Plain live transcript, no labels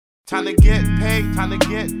Time to get paid, time to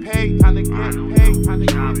get paid, time to get paid, time to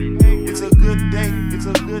get paid. It's a good day, it's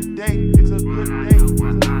a good day, it's a good day, it's a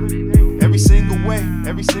good day. Every single way,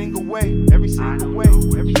 every single way, every single way,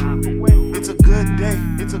 every single way. It's a good day,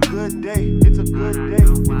 it's a good day, it's a good day,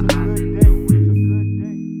 it's a good day, it's a good day.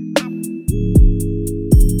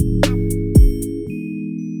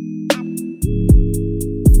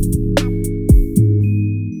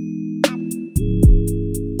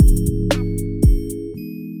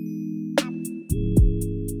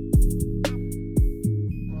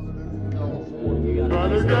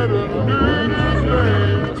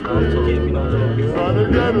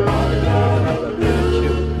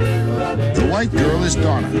 The white girl is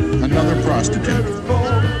Donna, another prostitute.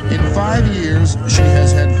 In 5 years, she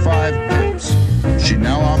has had 5 pimps. She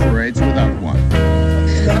now operates without one.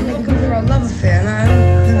 I'm looking for a love affair, and I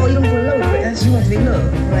don't. Oh, you don't want love affair? That's you want to be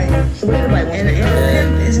loved, right? And a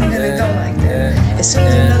pimp isn't gonna go like that. As soon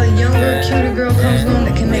as another younger, cuter girl comes along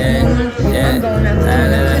that can make more money, I'm going after the one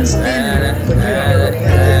that couldn't stand it. But you don't look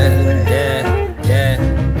like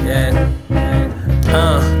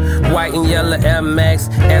White and yellow Air Max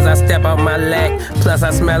as I step out my lack. Plus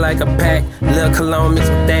I smell like a pack. Lil' cologne mixed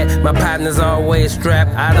with that. My partner's always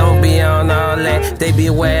strapped. I don't be on all that. They be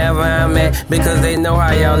wherever I'm at because they know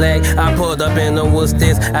how y'all act. I pulled up in the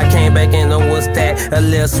Worcesters. I came back in the Worcester. A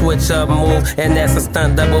little switch up move and that's a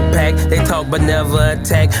stunt double pack. They talk but never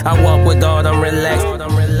attack. I walk with God, I'm relaxed.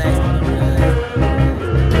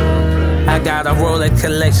 I got a Rolex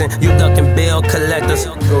collection, you ducking bill collectors.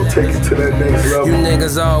 Gonna take it to that next level. You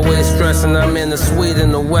niggas always stressing, I'm in the suite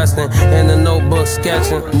in the western. In the notebook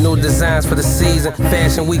sketching, new designs for the season.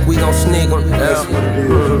 Fashion week, we gon' sneak them. That's what it is, you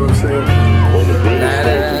know what I'm saying?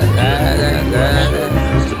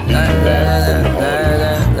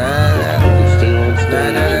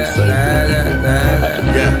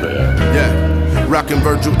 Yeah, rockin'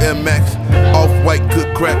 Virgil MX, off-white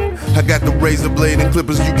good crack. I got the razor blade and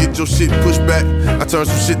clippers, you get your shit pushed back. I turned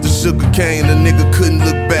some shit to sugar cane, a nigga couldn't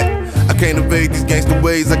look back. I can't evade these gangster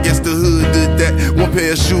ways, I guess the hood did that. One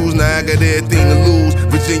pair of shoes, now I got everything to lose.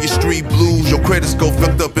 Virginia street blues, your credit score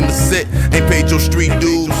fucked up in the set, ain't paid your street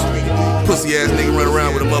dues. Pussy ass nigga run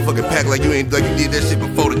around with a motherfucking pack like you ain't like you did that shit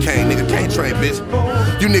before the cane. Nigga can't train, bitch.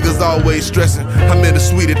 You niggas always stressing. I'm in the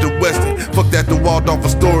suite at the Westin. Fuck that, the Waldorf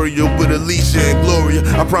Astoria with Alicia and Gloria.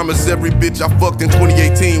 I promise every bitch I fucked in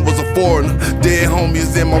 2018 was a foreigner. Dead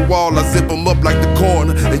homies in my wall, I zip them up like the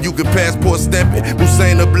corner. And you can passport stamp it.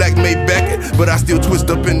 Hussein a black made back it, but I still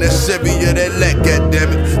twist up in that Chevy, yeah that lack,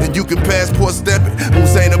 goddammit. And you can passport stamp it.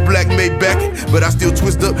 Hussein a black made back it, but I still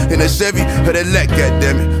twist up in that Chevy, or that lack,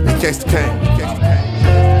 goddammit. You can't cane.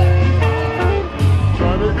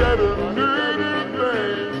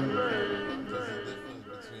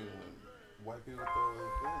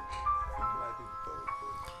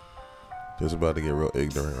 Just about to get real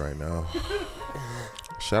ignorant right now.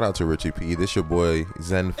 Shout out to Richie P. This your boy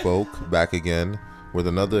Zen Folk back again with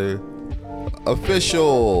another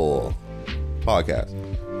official podcast.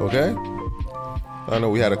 Okay? I know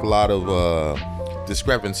we had a lot of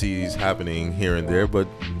discrepancies happening here and there, but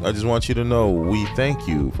I just want you to know we thank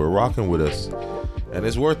you for rocking with us, and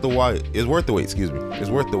it's worth the wait. It's worth the wait. Excuse me. It's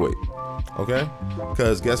worth the wait. Okay?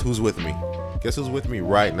 Because guess who's with me? Guess who's with me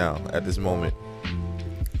right now at this moment?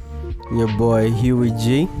 Your boy Huey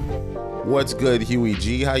G. What's good, Huey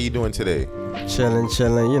G? How you doing today? Chilling,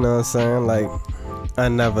 you know what I'm saying? Like, I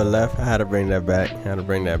never left. I had to bring that back.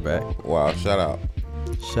 Wow, shout out.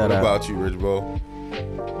 Shout out. What about you, Rich Bo?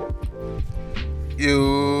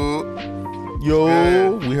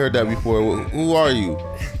 Yo, we heard that before. Who are you?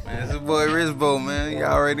 Man, it's your boy Rizbo, man. You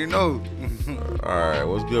already know. Alright,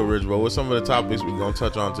 what's good, Rich Bo? What's some of the topics we're gonna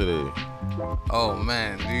touch on today? Oh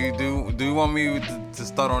man, do you want me to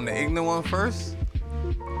start on the ignorant one first?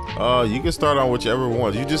 You can start on whichever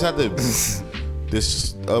one. You just have to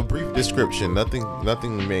a brief description,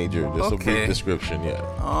 nothing major, just Okay. a brief description, yeah.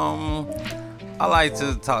 I like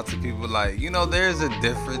to talk to people like, there's a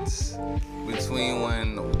difference between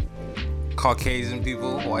when Caucasian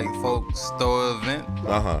people, white folks throw an event,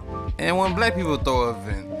 and when black people throw an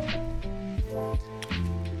event.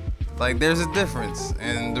 Like, there's a difference,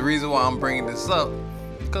 and the reason why I'm bringing this up,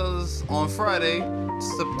 because on Friday,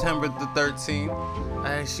 September the 13th,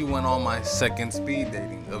 I actually went on my second speed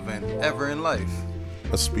dating event ever in life.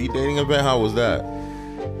 A speed dating event? How was that?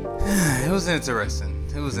 It was interesting,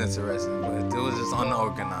 but it was just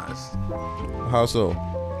unorganized. How so?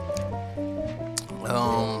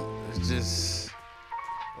 It's just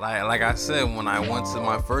like I said, when I went to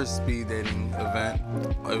my first speed dating event,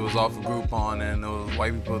 it was off of Groupon and there was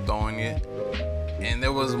white people throwing it, and it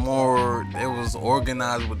was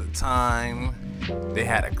organized with the time. They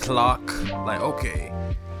had a clock. Like, okay,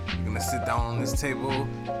 you're gonna sit down on this table.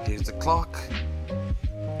 Here's the clock.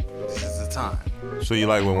 This is the time. So you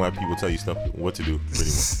like when white people tell you stuff, what to do, pretty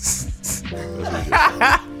much.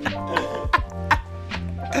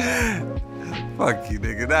 Fuck you,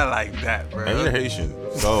 nigga. Not like that, bro. And you're Haitian,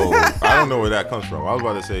 so I don't know where that comes from. I was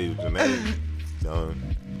about to say Janae, don't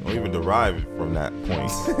even derive it from that point.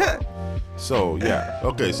 So yeah,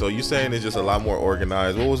 okay. So you saying it's just a lot more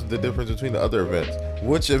organized. What was the difference between the other events?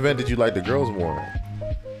 Which event did you like the girls more?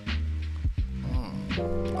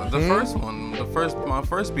 The first one, my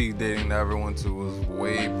first speed dating that I ever went to was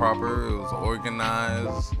way proper. It was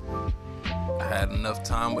organized. I had enough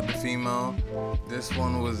time with the female. This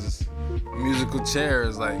one was musical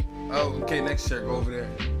chairs. Like, oh, okay, next chair, go over there.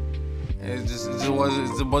 It just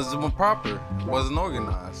wasn't proper. It wasn't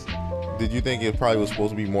organized. Did you think it probably was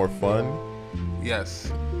supposed to be more fun?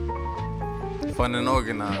 Yes. Fun and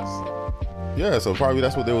organized. Yeah, so probably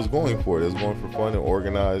that's what they was going for. They was going for fun and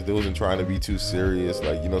organized. They wasn't trying to be too serious.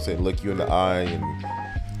 Like, you know what I'm saying, look you in the eye and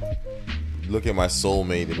look at my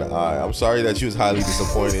soulmate in the eye. I'm sorry that you was highly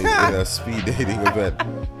disappointed in a speed dating event.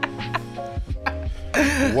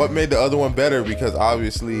 What made the other one better? Because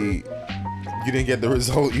obviously you didn't get the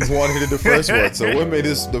result you wanted in the first one. So what made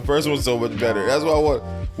the first one so much better? That's what I want.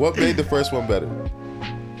 What made the first one better?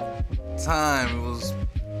 Time. It was,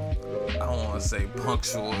 I don't want to say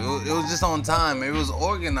punctual. It was just on time. It was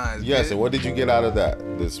organized. Yes, and what did you get out of that?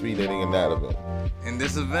 The speed dating in that event? In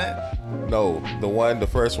this event? No, the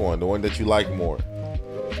first one, the one that you like more.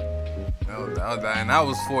 And that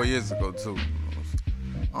was 4 years ago too.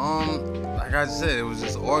 Like I said, it was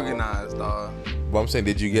just organized, dog. But I'm saying,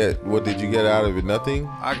 what did you get out of it? Nothing?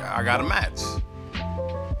 I got a match.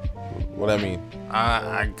 What I mean?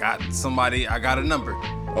 I got somebody. I got a number.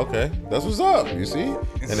 Okay, that's what's up. You see?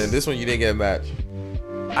 And then this one you didn't get a match.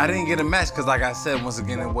 I didn't get a match because, like I said, once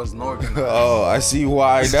again, it wasn't organized. Oh, I see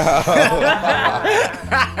why now.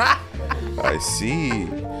 I see.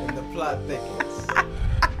 And the plot thickens.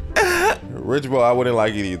 Rich Bo, I wouldn't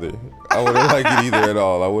like it either. I wouldn't like it either at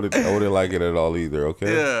all. I wouldn't like it at all either.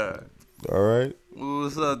 Okay. Yeah. All right. Well,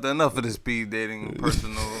 what's up? Enough of the speed dating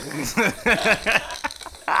personal.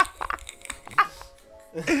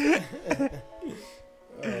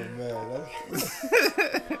 Oh man.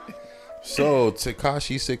 So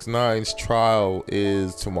Tekashi 6ix9ine's trial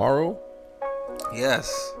is tomorrow?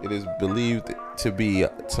 Yes. It is believed to be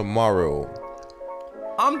tomorrow.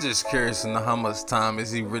 I'm just curious to know how much time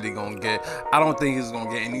is he really gonna get. I don't think he's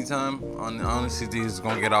gonna get any time. Honestly, think he's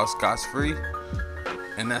gonna get out scotch-free,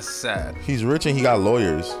 and that's sad. He's rich and he got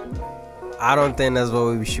lawyers. I don't think that's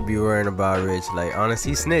what we should be worrying about, Rich. Like,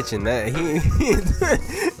 honestly, he's snitching. That he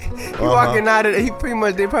walking out of. He pretty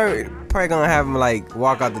much. They probably gonna have him like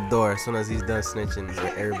walk out the door as soon as he's done snitching.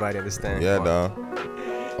 Everybody understand? Yeah, dog.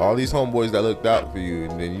 All these homeboys that looked out for you,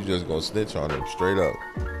 and then you just gonna snitch on them straight up.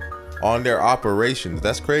 On their operations.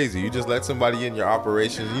 That's crazy. You just let somebody in your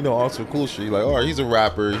operations, you know, on some cool shit. You're like, oh, he's a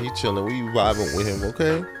rapper. He's chilling. We vibing with him,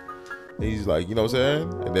 okay? And he's like, you know what I'm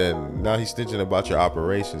saying? And then now he's snitching about your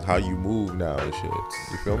operations, how you move now and shit.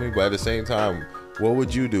 You feel me? But at the same time, what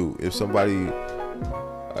would you do if somebody,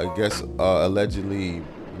 I guess, allegedly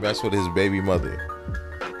messed with his baby mother?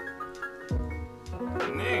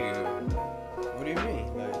 Nigga. What do you mean?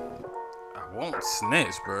 Like, I won't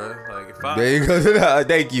snitch, bro. Like, if I. There you go.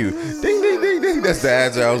 Thank you. Ding, ding, ding, ding. That's the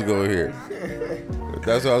answer I was going to hear.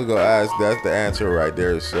 That's what I was going to ask. That's the answer right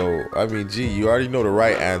there. So, I mean, gee, you already know the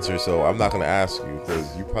right answer, so I'm not going to ask you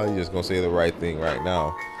because you're probably just going to say the right thing right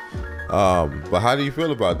now. But how do you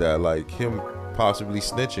feel about that? Like, him possibly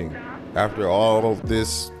snitching after all of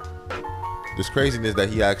this craziness that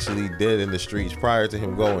he actually did in the streets prior to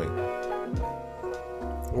him going?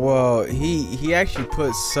 well, he actually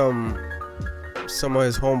put some of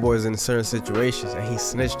his homeboys in certain situations, and he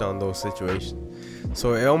snitched on those situations.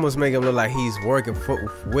 So it almost make him look like he's working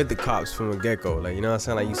with the cops from the get-go. Like, you know what I'm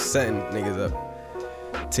saying? Like, you setting niggas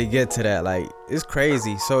up to get to that. Like, it's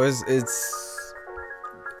crazy. So it's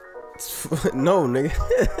no, nigga.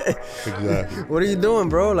 Exactly. What are you doing,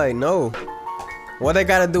 bro? Like, no. What they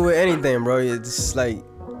gotta do with anything, bro? It's just like,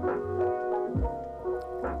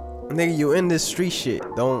 nigga, you in this street shit.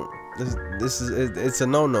 Don't. It's a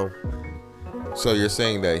no-no. So you're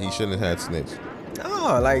saying that he shouldn't have had snitched?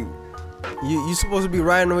 No, like, you supposed to be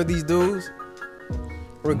riding with these dudes,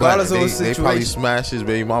 regardless of the situation. They probably smashed his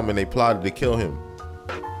baby mama and they plotted to kill him.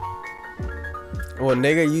 Well,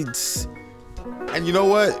 nigga, And you know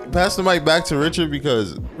what? Pass the mic back to Richard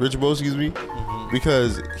because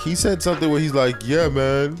because he said something where he's like, yeah,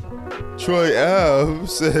 man, Troy Ave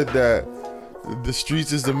said that The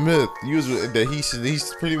streets is the myth.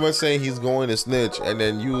 He's pretty much saying he's going to snitch, and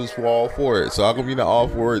then you was all for it. So how come you not all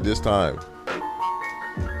for it this time?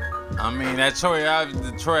 I mean, the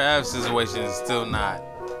Troy Ave situation is still not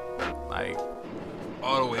like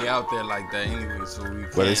all the way out there like that anyway. So we.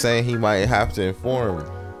 But it's saying he might have to inform.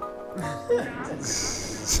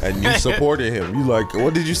 And you supported him. You like,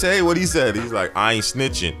 what did you say? What he said? He's like, I ain't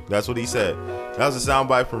snitching. That's what he said. That was a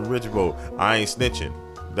soundbite from Rich Bo. I ain't snitching.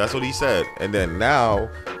 That's what he said. And then now,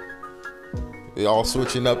 they all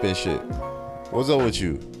switching up and shit. What's up with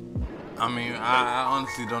you? I mean, I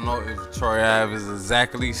honestly don't know if Troy Ave is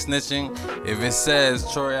exactly snitching. If it says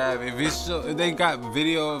Troy Ave, if they got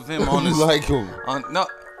video of him on his... You like him? No,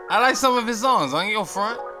 I like some of his songs. On your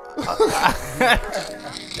front.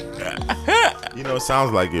 You know, it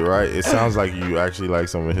sounds like it, right? It sounds like you actually like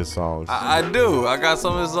some of his songs. I do. I got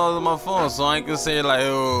some of his songs on my phone, so I ain't gonna say like,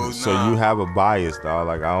 oh, nah. So you have a bias, dog.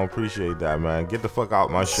 Like, I don't appreciate that, man. Get the fuck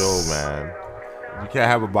out my show, man. You can't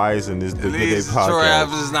have a bias in this Good Day podcast. Troy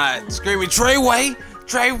Ave is not screaming, Treyway.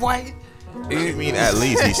 What do you mean at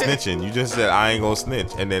least he's snitching? You just said I ain't gonna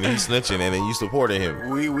snitch, and then he's snitching, and then you supported him.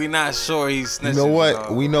 We not sure he's snitching. You know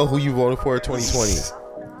what? We know who you voted for in 2020.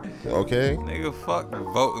 Okay? Nigga, fuck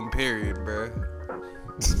voting, period, bro.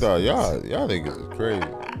 No, y'all niggas is crazy.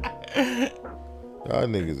 Y'all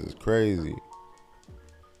niggas is crazy.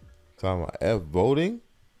 Talking about F voting?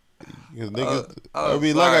 Because niggas, I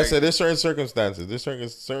mean, like I said, there's certain circumstances. But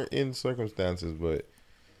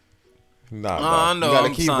I know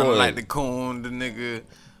I'm sounding like the coon, the nigga,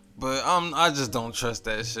 but I just don't trust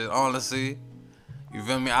that shit, honestly. You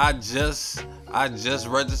feel me? I just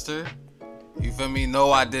registered. You feel me?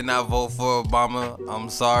 No, I did not vote for Obama. I'm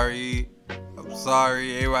sorry.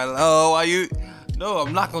 Everybody, oh, why you? No,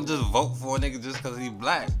 I'm not gonna just vote for a nigga just cause he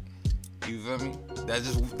black. You feel me?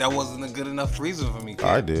 That wasn't a good enough reason for me, kid.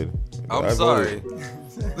 I did. I'm sorry.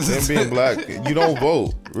 Him being black, you don't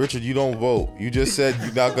vote. Richard, you don't vote. You just said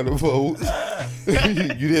you're not gonna vote.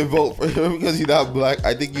 You didn't vote for him because he's not black.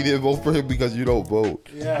 I think you didn't vote for him because you don't vote.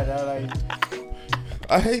 Yeah, that like...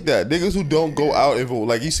 I hate that. Niggas who don't go out and vote.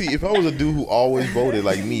 Like, you see, if I was a dude who always voted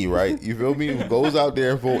like me, right? You feel me? Who goes out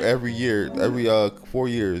there and vote every year, every 4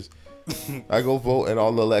 years. I go vote in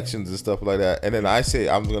all the elections and stuff like that. And then I say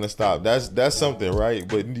I'm going to stop. That's something, right?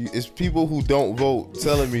 But it's people who don't vote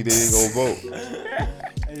telling me they ain't going to vote.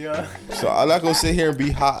 So I'm not going to sit here and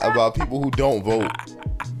be hot about people who don't vote.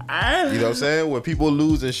 You know what I'm saying? When people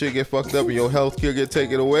lose and shit get fucked up and your health care get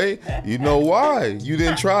taken away, you know why. You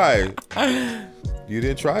didn't try. You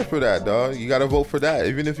didn't try for that, dog. You gotta vote for that.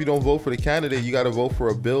 Even if you don't vote for the candidate, you gotta vote for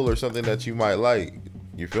a bill or something that you might like.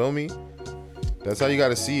 You feel me? That's how you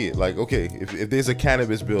gotta see it. Like, okay, if there's a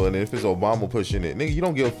cannabis bill and if it's Obama pushing it, nigga, you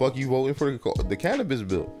don't give a fuck. You voting for the cannabis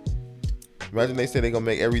bill. Imagine they say they gonna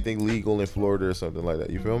make everything legal in Florida or something like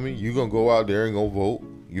that. You feel me? You gonna go out there and go vote.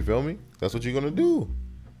 You feel me? That's what you're gonna do.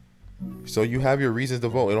 So you have your reasons to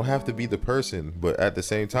vote. It don't have to be the person, but at the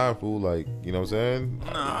same time, fool, like, you know what I'm saying?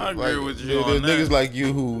 Nah, I agree with you. There's niggas like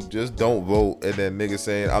you who just don't vote, and then niggas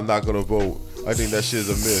saying, I'm not gonna vote. I think that shit's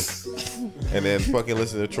a myth. And then fucking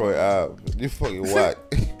listen to Troy Ave. You fucking whack.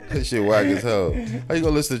 That shit whack as hell. How you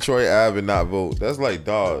gonna listen to Troy Ave and not vote? That's like,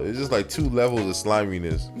 dog, it's just like 2 levels of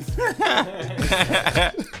sliminess.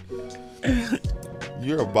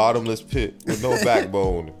 You're a bottomless pit with no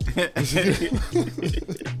backbone.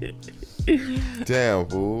 Damn,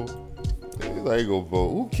 fool. I ain't gonna vote.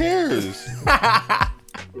 Who cares?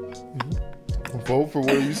 Vote for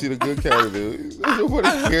where you see the good candidate. Nobody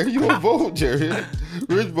cares. You don't vote, Jerry.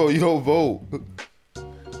 Rich Bo, you don't vote.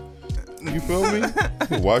 You feel me?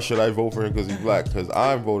 Why should I vote for him because he's black? Because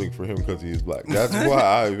I'm voting for him because he's black. That's why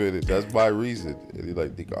I did it. That's my reason. And he's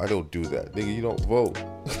like, nigga, I don't do that. Nigga, you don't vote.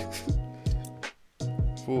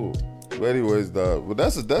 Fool. But anyways, dog. But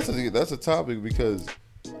that's a topic because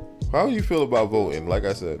how do you feel about voting? Like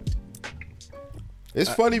I said,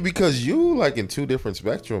 it's funny because you like in 2 different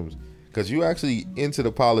spectrums. Because you actually into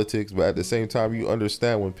the politics, but at the same time you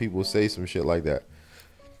understand when people say some shit like that.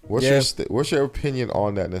 What's your opinion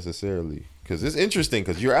on that necessarily? Because it's interesting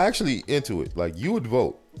because you're actually into it. Like you would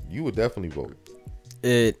vote. You would definitely vote.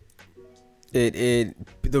 The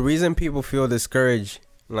reason people feel discouraged,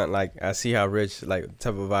 like I see how Rich, like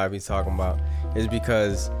type of vibe he's talking about, is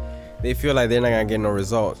because they feel like they're not gonna get no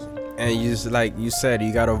results. And you just, like you said,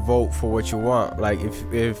 you gotta vote for what you want. Like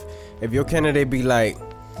if your candidate be like,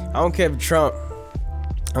 I don't care if Trump,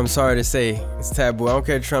 I'm sorry to say, it's taboo. I don't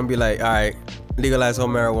care if Trump be like, all right, legalize all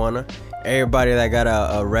marijuana. Everybody that got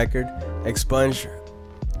a record, expunge.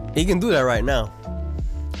 He can do that right now.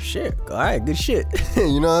 Shit, all right, good shit.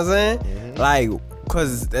 You know what I'm saying? Mm-hmm. Like,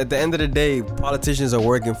 because at the end of the day, politicians are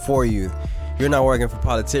working for you. you're not working for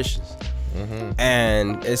politicians.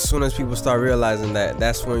 And as soon as people start realizing that,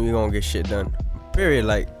 that's when you're gonna get shit done. Period.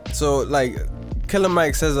 Like, so like Killer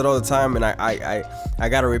Mike says it all the time, and I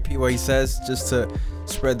gotta repeat what he says just to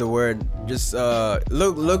spread the word. Just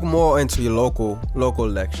look more into your local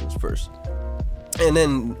elections first, and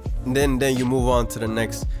then you move on to the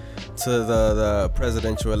next, to the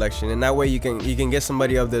presidential election, and that way you can get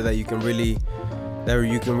somebody up there that you can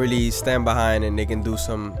really stand behind, and they can do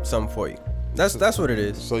some for you. That's what it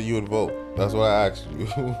is. So you would vote? That's what I asked you.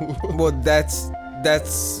 Well, that's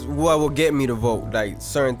what will get me to vote. Like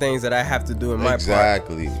certain things that I have to do in my part,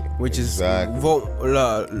 which is vote,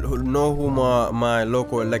 know who my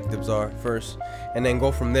local electives are first, and then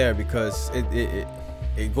go from there, because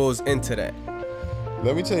it goes into that.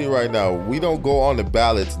 Let me tell you right now, we don't go on the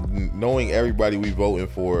ballots knowing everybody we voting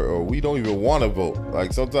for, or we don't even want to vote.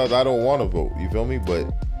 Like sometimes I don't want to vote, you feel me?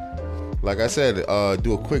 But like I said,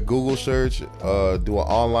 do a quick Google search, do an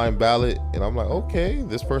online ballot, and I'm like, okay,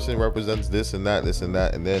 this person represents this and that,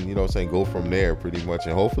 and then, you know what I'm saying, go from there pretty much,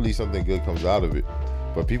 and hopefully something good comes out of it.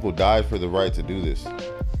 But people died for the right to do this.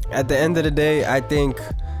 At the end of the day, I think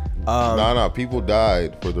people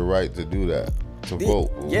died for the right to do that, to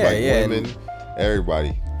vote. Yeah, like yeah. Women,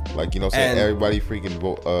 everybody. Like, you know what I'm saying, everybody freaking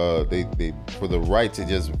vote, they for the right to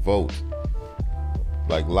just vote.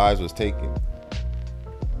 Like, lives was taken.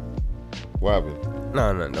 What happened?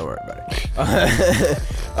 No, don't worry about it.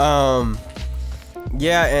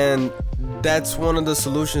 Yeah, and that's one of the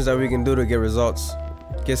solutions that we can do to get results,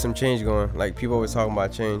 get some change going. Like, people always talking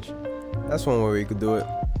about change. That's one way we could do it.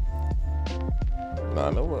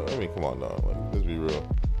 No, I mean, come on, dog. Like, let's be real.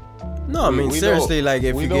 No, I mean, seriously, like,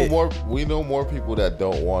 if we know more people that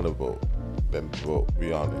don't want to vote than vote.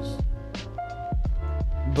 Be honest.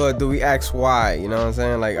 But do we ask why? You know what I'm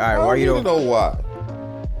saying? Like, all right, why you don't know why?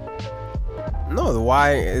 No, the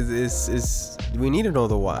why is we need to know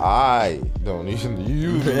the why. I don't even.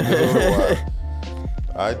 You need to know the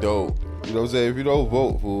why. I don't. You know what I'm saying? If you don't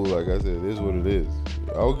vote, fool, like I said, it is what it is.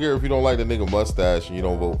 I don't care if you don't like the nigga mustache and you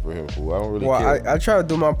don't vote for him, fool. I don't really care. I try to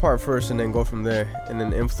do my part first and then go from there, and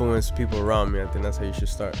then influence people around me. I think that's how you should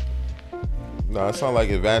start. Nah, it sounds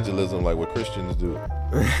like evangelism, like what Christians do.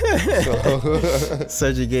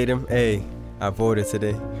 Subjugate him. Hey, I voted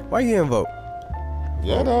today. Why you didn't vote?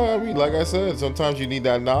 Yeah, no, I mean, like I said, sometimes you need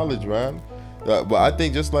that knowledge, man. But I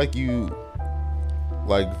think just like you,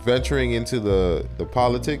 like venturing into the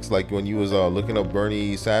politics, like when you was looking up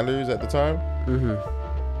Bernie Sanders at the time.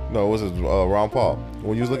 No, it was Ron Paul.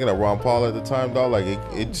 When you was looking at Ron Paul at the time, dog, like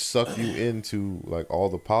it sucked you into like all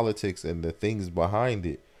the politics and the things behind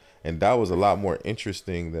it, and that was a lot more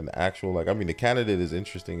interesting than the actual. Like, I mean, the candidate is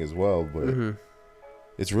interesting as well, but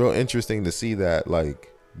it's real interesting to see that,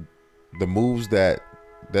 like, the moves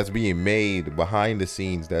that's being made behind the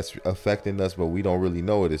scenes that's affecting us, but we don't really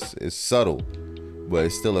know it. It's subtle, but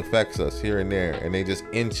it still affects us here and there, and they just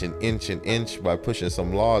inch by pushing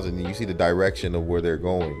some laws, and then you see the direction of where they're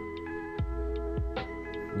going.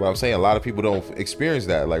 But I'm saying a lot of people don't experience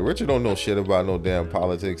that. Like, Richard don't know shit about no damn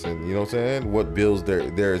politics, and you know what I'm saying, what bills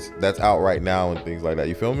there's that's out right now and things like that.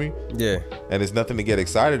 You feel me? Yeah. And it's nothing to get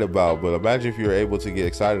excited about, but imagine if you're able to get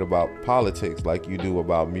excited about politics like you do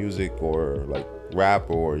about music or like rap,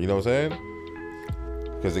 or you know what I'm saying?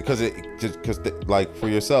 Because like for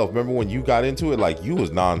yourself, remember when you got into it, like you was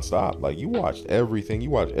nonstop, like you watched everything, you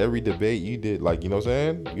watched every debate, you did, like, you know what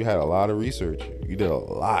I'm saying, you had a lot of research, you did a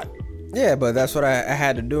lot. Yeah, but that's what I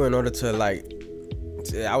had to do in order to, like,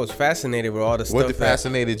 I was fascinated with all the stuff. What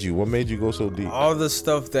fascinated you? What made you go so deep? All the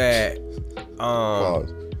stuff that all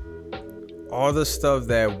the stuff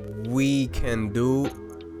that we can do,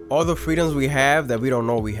 all the freedoms we have that we don't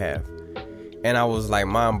know we have. And I was like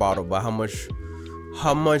mind boggled by how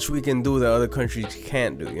much we can do that other countries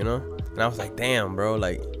can't do, you know? And I was like, damn, bro,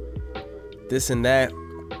 like this and that.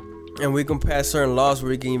 And we can pass certain laws where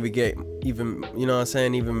we can even get even, you know what I'm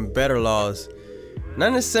saying, even better laws.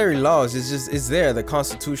 Not necessarily laws, it's there. The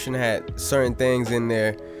Constitution had certain things in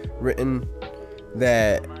there written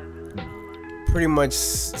that pretty much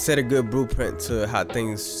set a good blueprint to how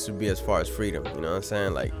things should be as far as freedom, you know what I'm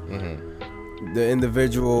saying? Like, the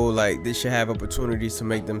individual, like, they should have opportunities to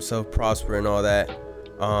make themselves prosper and all that.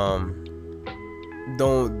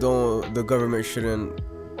 The government shouldn't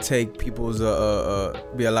take people's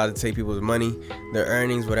be allowed to take people's money, their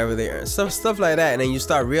earnings, whatever they earn, stuff like that. And then you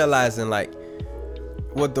start realizing like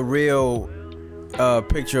what the real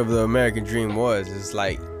picture of the American dream was. It's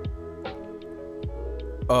like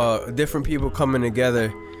different people coming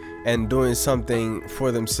together and doing something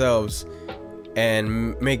for themselves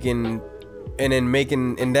and making and then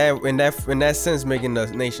making in that sense making the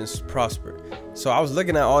nations prosper. So I was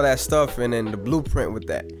looking at all that stuff and then the blueprint with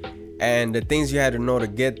that, and the things you had to know to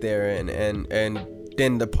get there, and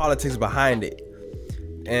then the politics behind it,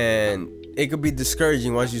 and it could be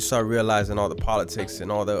discouraging once you start realizing all the politics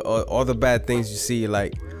and all the bad things you see,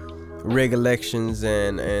 like rig elections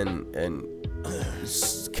and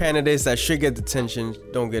candidates that should get the attention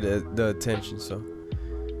don't get the attention. So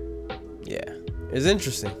yeah, it's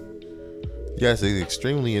interesting. Yes, it's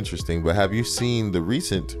extremely interesting. But have you seen the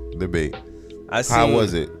recent debate? How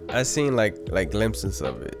was it? I seen like glimpses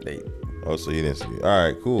of it. Oh, so you didn't see it? All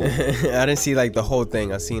right, cool. I didn't see like the whole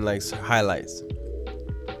thing. I seen like highlights.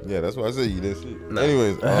 Yeah, that's why I said you didn't see it. No.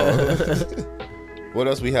 Anyways, what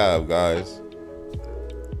else we have, guys?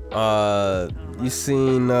 You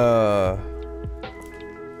seen the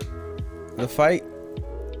fight?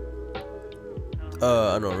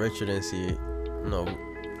 I know Richard didn't see it. No,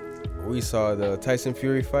 we saw the Tyson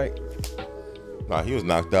Fury fight. Nah, he was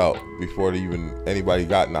knocked out before anybody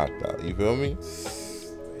got knocked out. You feel me?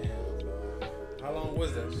 How long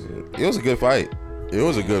was that shit? It was a good fight.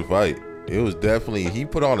 It was definitely, he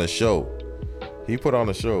put on a show.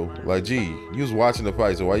 Like, gee, you was watching the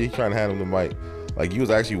fight, so why you trying to hand him the mic? Like, you was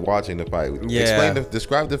actually watching the fight. Yeah.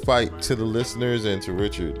 Describe the fight to the listeners and to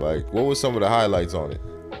Richard. Like, what was some of the highlights on it?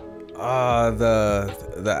 The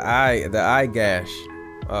eye gash.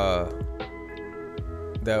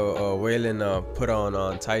 That Waylon put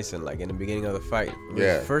on Tyson, like in the beginning of the fight.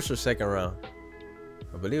 Yeah. First or second round?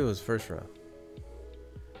 I believe it was first round.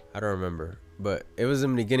 I don't remember, but it was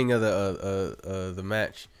in the beginning of the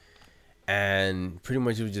match, and pretty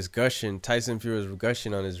much it was just gushing. Tyson Fury was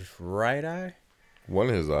gushing on his right eye. One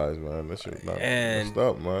of his eyes, man. That shit not messed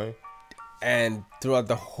up, man. And throughout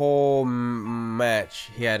the whole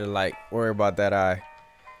match, he had to like worry about that eye.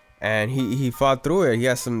 And he fought through it. He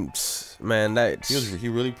had some, man, that... He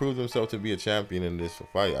really proved himself to be a champion in this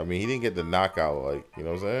fight. I mean, he didn't get the knockout, like, you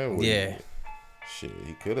know what I'm saying? Yeah. Shit,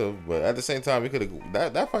 he could have. But at the same time, he could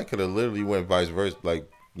have... That fight could have literally went vice versa. Like,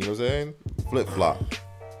 you know what I'm saying? Flip-flop.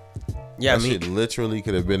 Yeah, that shit literally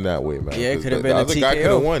could have been that way, man. Yeah, it could have been the a other TKO. guy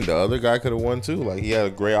could have won. The other guy could have won, too. Like, he had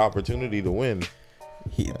a great opportunity to win.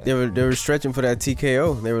 They were stretching for that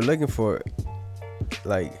TKO. They were looking for it.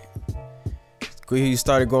 Like... He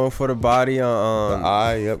started going for the body the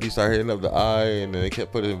eye. Yep, he started hitting up the eye, and then they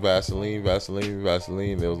kept putting Vaseline.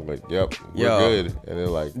 They was like, "Yep, we're good." And they're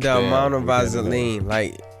like, the amount of Vaseline,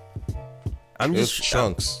 like, I'm just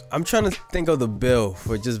chunks. I'm trying to think of the bill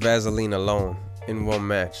for just Vaseline alone in one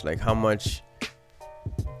match. Like how much?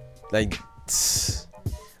 Like,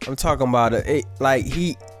 I'm talking about it. Like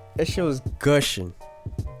that shit was gushing,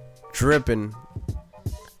 dripping.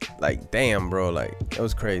 Like, damn, bro. Like, it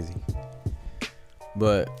was crazy.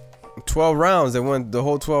 But 12 rounds, they won the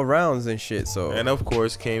whole 12 rounds and shit. So, and of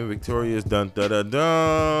course came victorious, dun da da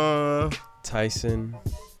dun, Tyson,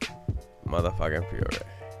 motherfucking Fury.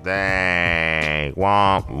 Dang,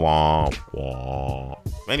 womp womp womp.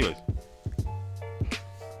 Anyways,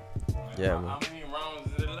 yeah, man. How many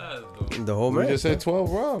rounds did it last, though? The whole match. We just said 12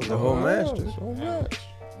 rounds. The whole match.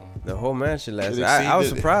 The whole match it lasted. I was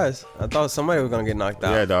surprised. I thought somebody was gonna get knocked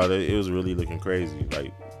out. Yeah, dog. It was really looking crazy.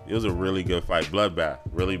 Like, it was a really good fight. Bloodbath.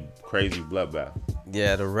 Really crazy bloodbath.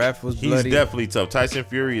 Yeah, the ref was bloody. He's definitely tough. Tyson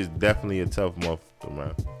Fury is definitely a tough motherfucker,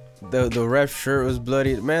 man. The ref shirt was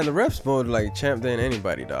bloody. Man, the ref's more like champ than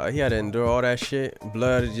anybody, dog. He had to endure all that shit.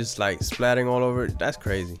 Blood just like splatting all over it. That's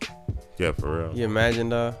crazy. Yeah, for real. You imagine,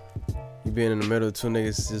 dog? You being in the middle of two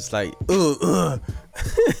niggas just like,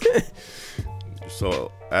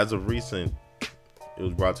 So, as of recent, it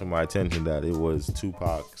was brought to my attention that it was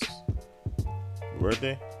Tupac's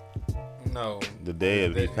birthday. No. The day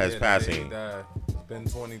of his passing. He died. It's been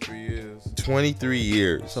 23 years. 23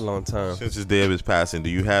 years. It's a long time. Since his day of his passing. Do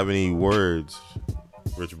you have any words,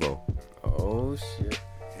 Rich Bo? Oh, shit.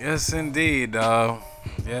 Yes, indeed, dog.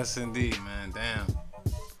 Yes, indeed, man. Damn.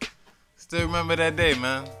 Still remember that day,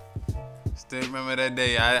 man. Still remember that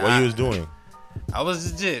day. What you was doing? I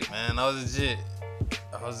was legit, man. I was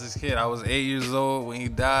this kid. I was 8 years old when he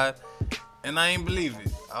died, and I ain't believe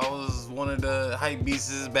it. I was one of the hype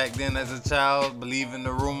beasts back then as a child, believing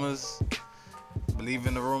the rumors.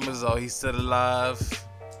 Oh, he's still alive.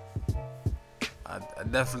 I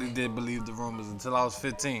definitely did believe the rumors until I was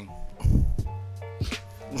 15.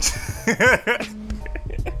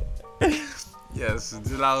 Yes,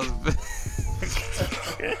 until I was.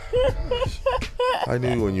 I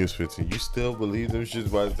knew when you was 15. You still believe them shits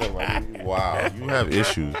by the time I knew you. Wow, you have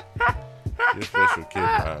issues. You're a special kid,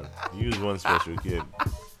 man. You was one special kid.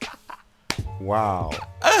 Wow.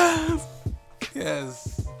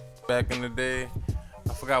 Yes. Back in the day,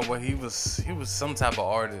 I forgot what he was. He was some type of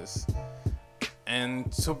artist,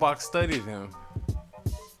 and Tupac studied him.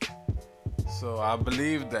 So I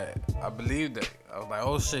believe that. I was like,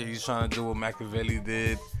 oh shit, he's trying to do what Machiavelli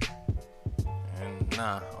did. And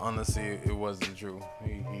nah, honestly, it wasn't true.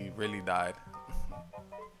 He really died.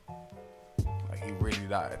 Like, he really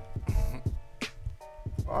died.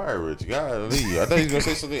 All right, Rich, golly. I thought he was gonna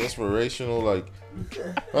say something inspirational, like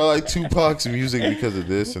I like Tupac's music because of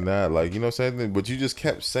this and that, like, you know what I'm saying? But you just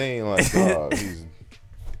kept saying like, dog, he's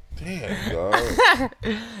damn, dog.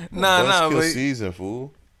 Nah, but season,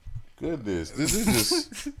 fool. Goodness, this is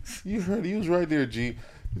just you heard he was right there, G.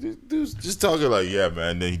 Dude's just talking like, yeah,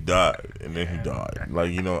 man. Then he died, and then he died.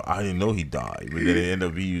 Like, you know, I didn't know he died, but then it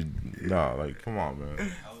ended up nah. Like, come on, man.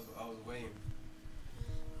 I was waiting.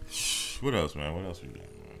 What else, man? What else we got, man?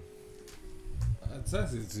 I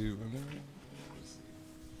texted to you, man.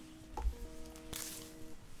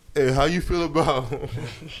 Hey, how you feel about? All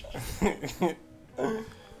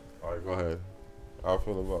right, go ahead. How I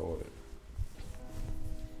feel about what?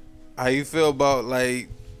 How you feel about like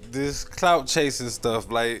this clout chasing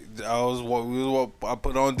stuff? Like I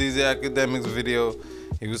put on DZ Academics video.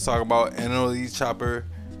 He was talking about NLE Chopper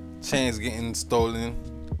chains getting stolen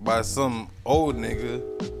by some old nigga.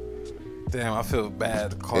 Damn, I feel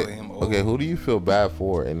bad calling him old. Okay, who do you feel bad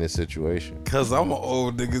for in this situation? Cause I'm an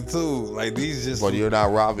old nigga too. Like these just. But you're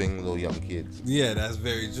not robbing little young kids. Yeah, that's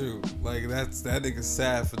very true. Like that nigga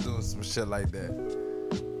sad for doing some shit like that.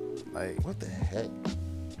 Like what the heck?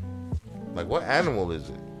 Like what animal is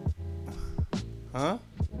it? Huh?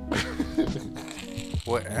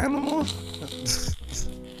 What animal?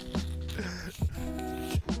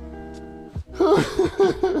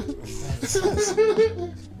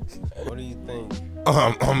 What do you think?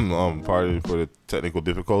 Pardon for the technical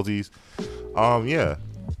difficulties. Yeah.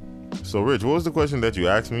 So, Rich, what was the question that you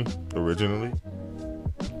asked me originally?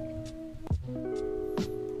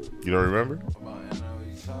 You don't remember? About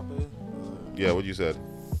NLE Chopper? Yeah, what you said?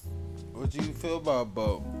 What do you feel about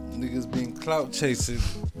niggas being clout chasing?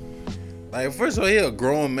 Like, first of all, he a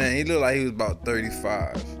grown man. He looked like he was about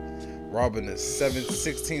 35. Robbing a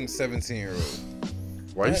 16, 17-year-old.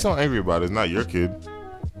 Why you so angry about it? It's not your kid.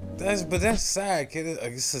 But that's sad, kid.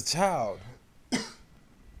 It's a child.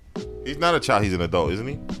 He's not a child. He's an adult, isn't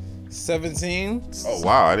he? 17. Oh,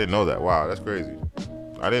 wow. I didn't know that. Wow, that's crazy.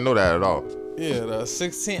 I didn't know that at all. Yeah,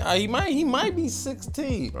 16. He might be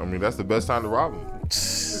 16. I mean, that's the best time to rob him.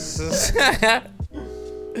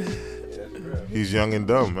 He's young and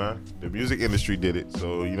dumb, man. The music industry did it,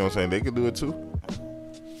 so you know what I'm saying? They could do it too.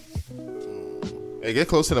 Hey, get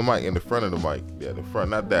close to the mic, in the front of the mic. Yeah, the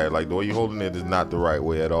front, not that. Like, the way you're holding it is not the right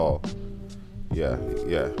way at all. Yeah.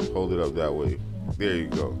 Hold it up that way. There you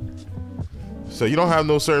go. So you don't have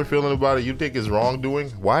no certain feeling about it? You think it's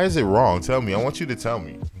wrongdoing? Why is it wrong? Tell me. I want you to tell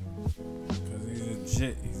me. Because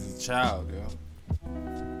he's a child, yo.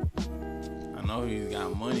 I know he's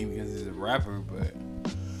got money because he's a rapper, but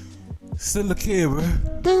still a kid, bro.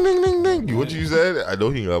 Ding, ding, ding, ding. What you said? I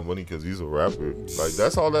know he got money because he's a rapper. Like,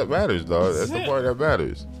 that's all that matters, dog. That's the part that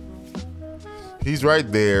matters. He's right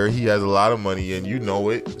there. He has a lot of money, and you know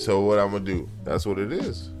it. So what I'm going to do? That's what it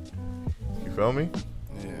is. You feel me?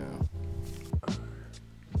 Yeah.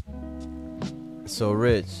 So,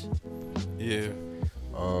 Rich. Yeah.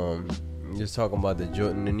 Just talking about the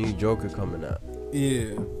new Joker coming out.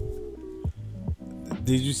 Yeah.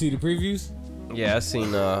 Did you see the previews? Yeah, I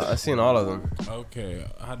seen all of them. Okay,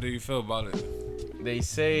 how do you feel about it? They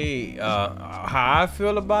say how I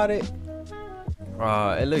feel about it.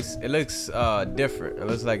 It looks different. It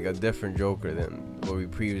looks like a different Joker than what we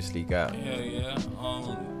previously got. Yeah.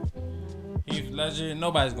 Heath Ledger.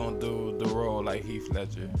 Nobody's gonna do the role like Heath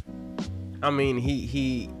Ledger. I mean,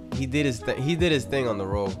 he did his he did his thing on the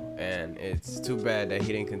role, and it's too bad that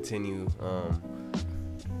he didn't continue.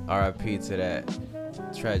 R.I.P. to that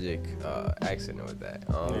tragic accident with that.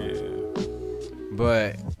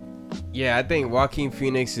 But yeah, I think Joaquin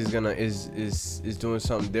Phoenix is doing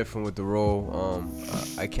something different with the role.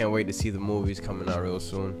 I can't wait to see the movies coming out real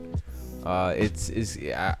soon. I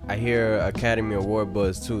hear Academy Award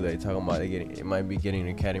buzz too. They talking about it might be getting an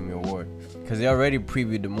Academy Award because they already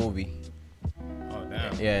previewed the movie. Oh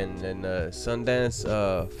damn. Yeah, and Sundance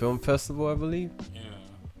Film Festival, I believe. Yeah.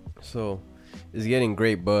 So it's getting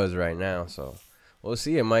great buzz right now. So we'll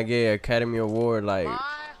see. It might get an Academy Award like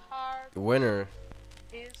the winner,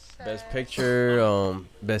 Best Picture,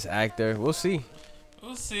 Best Actor. We'll see.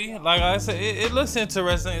 We'll see. Like I said, it looks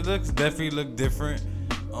interesting. It definitely look different.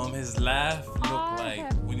 His laugh look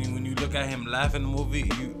like when you look at him laugh in the movie,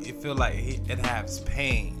 it feel like it has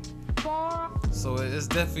pain. So it's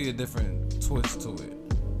definitely a different twist to it.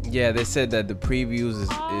 Yeah, they said that the previews is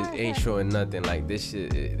ain't showing nothing. Like this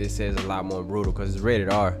shit, this says a lot more brutal because it's rated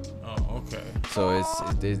R. Oh, okay. So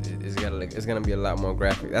it's gonna be a lot more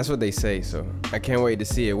graphic. That's what they say. So I can't wait to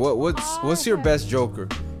see it. What's your best Joker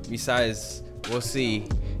besides? We'll see.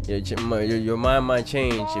 Your mind might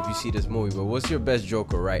change if you see this movie. But what's your best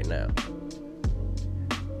Joker right now?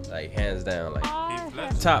 Like hands down, like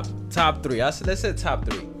top three. Let's say top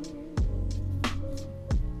three.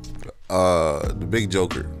 The Big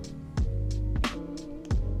Joker.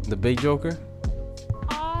 The Big Joker?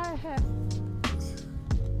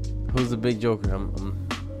 Who's the Big Joker?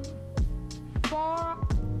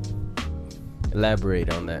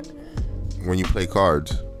 Elaborate on that. When you play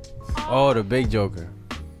cards. Oh, the Big Joker.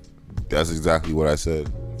 That's exactly what I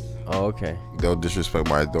said. Oh, okay. Don't disrespect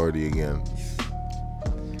my authority again.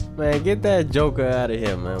 Man, get that Joker out of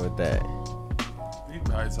here, man, with that. He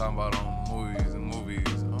probably talking about movies.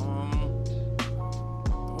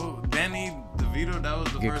 Danny DeVito, that was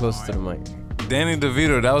the first one. Get close to the mic. Danny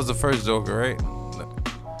DeVito, that was the first Joker, right?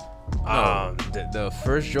 The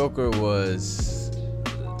first Joker was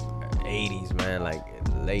 80s, man, like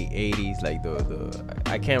late 80s, like the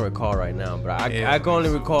I can't recall right now, but I can only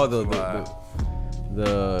recall the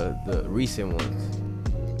recent ones,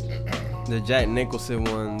 the Jack Nicholson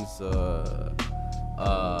ones.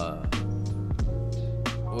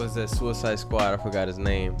 What's that Suicide Squad? I forgot his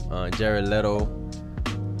name. Jared Leto,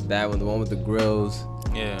 that one, the one with the grills.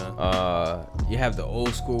 Yeah. You have the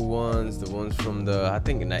old school ones, the ones from I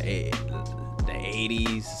think in the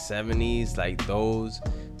 80s, 70s, like those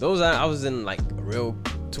I wasn't like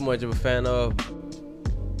too much of a fan of.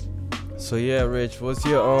 So yeah, Rich, what's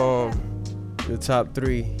your top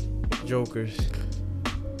three Jokers?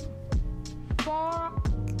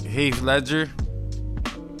 Heath Ledger.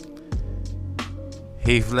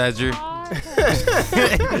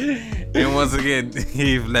 And once again,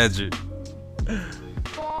 Heath Ledger.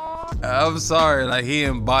 I'm sorry, like he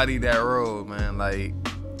embodied that role, man. Like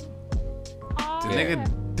the nigga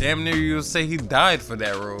damn near you'll say he died for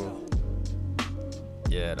that role.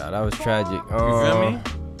 Yeah, that was tragic. You feel me?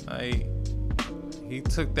 Like he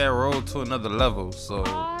took that role to another level. So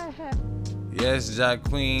yes,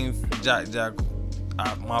 Joaquin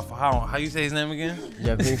how you say his name again?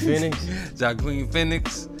 Joaquin Phoenix. Joaquin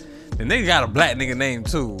Phoenix. The nigga got a black nigga name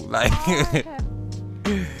too. Like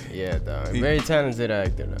yeah, dog. Very talented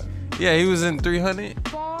actor though. Yeah, he was in 300.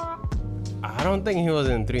 I don't think he was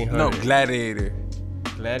in 300. No, Gladiator.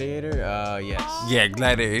 Gladiator? Yes. Yeah,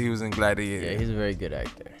 Gladiator. He was in Gladiator. Yeah, he's a very good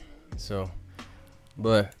actor. So,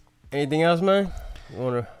 but anything else, man? You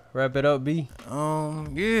wanna wrap it up, B?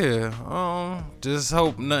 Yeah. Just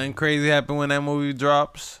hope nothing crazy happen when that movie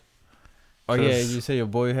drops. Oh yeah, you say your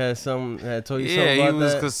boy had told you something about that? Yeah, he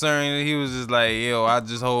was concerned. He was just like, yo, I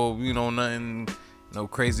just hope nothing. No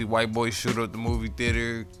crazy white boy shoot up the movie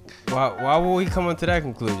theater. Why will he come to that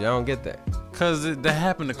conclusion? I don't get that. Cause that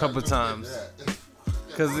happened a couple times.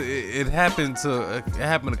 Cause it happened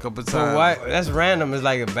a couple times. So why? That's random. It's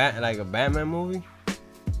like a Batman movie.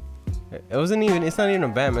 It's not even a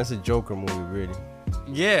Batman. It's a Joker movie, really.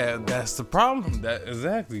 Yeah, that's the problem.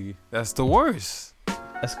 Exactly. That's the worst.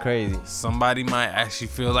 That's crazy. Somebody might actually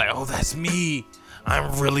feel like, oh, that's me.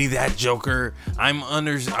 I'm really that Joker. I'm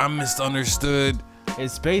misunderstood. I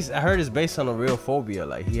heard it's based on a real phobia.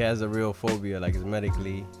 Like he has a real phobia. Like it's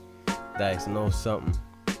medically diagnosed something.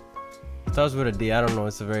 It starts with a D. I don't know.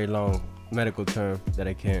 It's a very long medical term that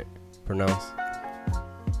I can't pronounce.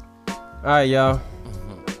 All right, y'all.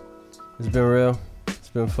 It's been real. It's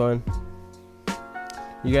been fun.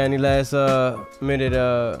 You got any last minute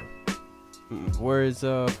words,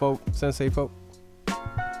 folk, Sensei folk?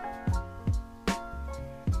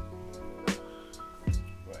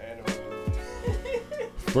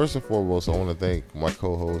 First and foremost, I want to thank my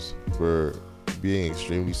co-host for being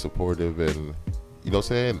extremely supportive and,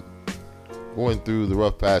 going through the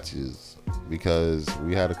rough patches, because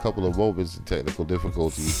we had a couple of moments of technical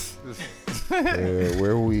difficulty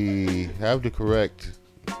where we have to correct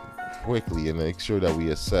quickly and make sure that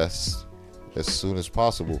we assess as soon as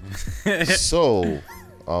possible. So,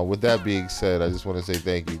 with that being said, I just want to say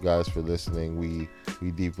thank you guys for listening. We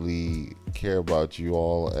deeply care about you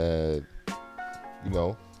all, and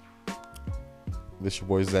this your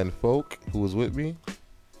boy Zen Folk, who was with me.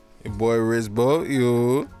 Your boy Rich Bo,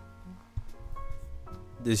 you.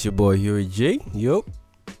 This your boy Huey G. Yup.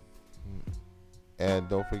 And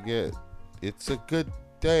don't forget, it's a good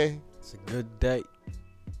day. It's a good day.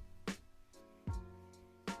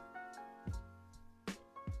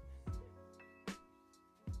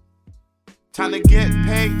 Time to get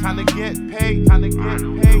paid, time to get paid, time to get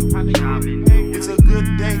paid, time to get paid. It's a good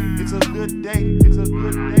day, it's a good day, it's a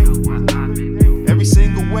good day, it's a good day. Every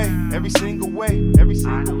single way, every single way, every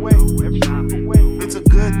single way, every single way. It's a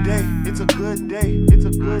good day, it's a good day, it's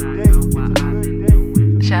a good day, it's a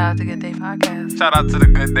good day. Shout out to Good Day Podcast. Shout out to the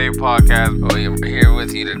Good Day Podcast. We're here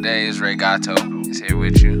with you today is Ray Gato. He's here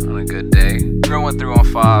with you on a good day.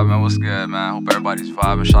 31315, man. What's good, man? Hope everybody's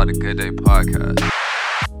vibing. Shout out to Good Day Podcast.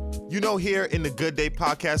 You know, here in the Good Day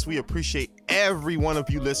Podcast, we appreciate every one of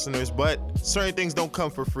you listeners, but certain things don't come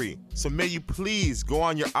for free. So may you please go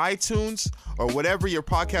on your iTunes or whatever your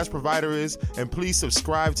podcast provider is, and please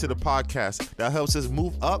subscribe to the podcast. That helps us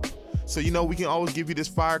move up. So, you know, we can always give you this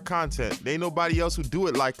fire content. There ain't nobody else who do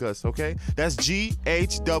it like us, okay? That's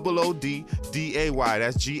GHOODDAY.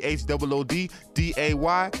 That's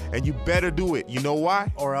GHOODDAY. And you better do it. You know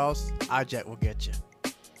why? Or else iJet will get you.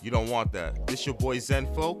 You don't want that. This your boy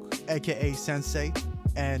Zen Folk, AKA Sensei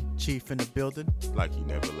and Chief in the building. like he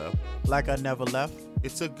never left. Like I never left.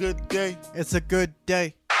 It's a good day. It's a good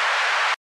day.